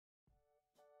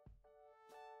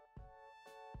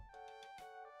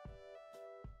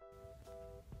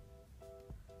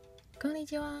こんに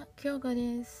ちは、Kyoko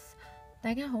です。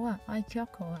大家好啊，我係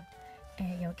Kyoko 啊。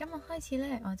由今日開始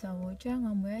呢，我就會將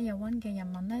我每一日溫嘅日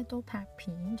文呢都拍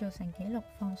片做成記錄，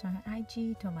放上去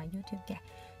IG 同埋 YouTube 嘅。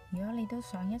如果你都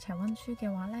想一齊溫書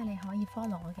嘅話呢，你可以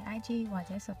follow 我嘅 IG 或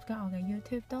者 subscribe 我嘅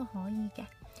YouTube 都可以嘅。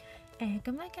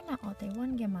咁呢，今日我哋溫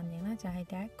嘅文型呢，就係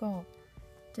第一個，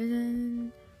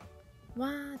哇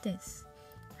です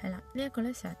係啦，呢一個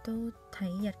呢，成日都睇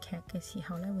日劇嘅時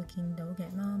候呢會見到嘅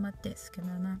乜です咁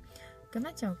樣啦。咁呢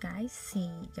就解是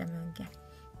咁樣嘅。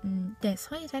です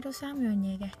可以睇到三樣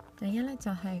嘢嘅。第一呢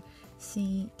就係是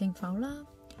定否啦。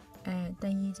第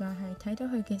二就係睇到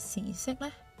佢嘅時式呢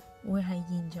會係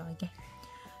現在嘅。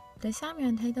第三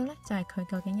樣睇到呢就係佢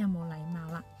究竟有冇禮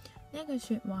貌啦。呢句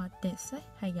説話です呢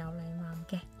係有禮貌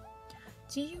嘅。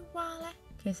至於哇呢，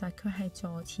其實佢係助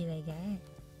詞嚟嘅，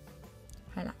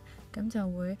係啦。咁就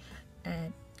會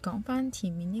講翻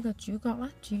前面呢個主角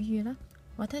啦、主語啦，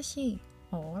私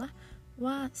我啦，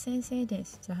哇先生で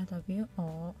す就係代表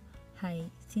我係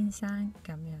先生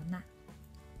咁樣啦。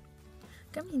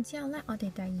咁然之後呢，我哋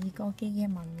第二個記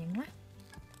嘅文型呢，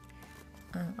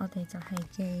我哋就係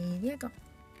記呢一個，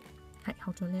係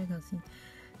學咗呢一個先。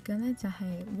咁呢就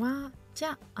係哇じ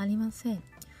ゃありません。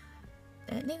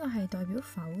呢個係代表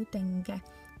否定嘅。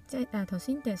即係頭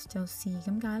先です就是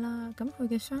咁解啦，咁佢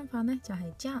嘅相反呢，就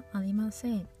係じゃありませ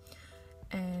ん。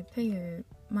譬如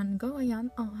問嗰個人，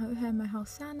佢係咪學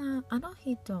生啊？あの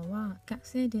人は學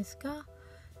生ですか？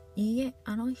いいえ、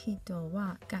あの人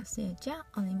は學生じゃ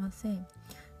ありません。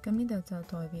咁呢度就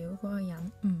代表嗰個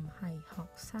人唔係學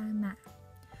生啦。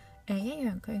一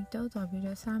樣佢亦都代表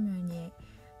咗三樣嘢，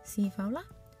是否啦，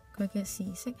佢嘅時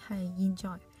式係現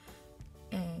在，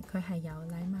佢係有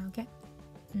禮貌嘅。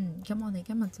咁我哋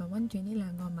今日就溫住呢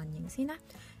兩個文型先啦。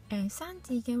生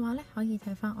字嘅話呢，可以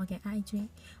睇翻我嘅 IG，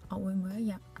 我會每一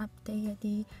日 update 一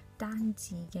啲單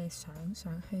字嘅相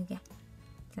上去嘅，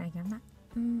就係咁啦。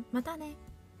またね。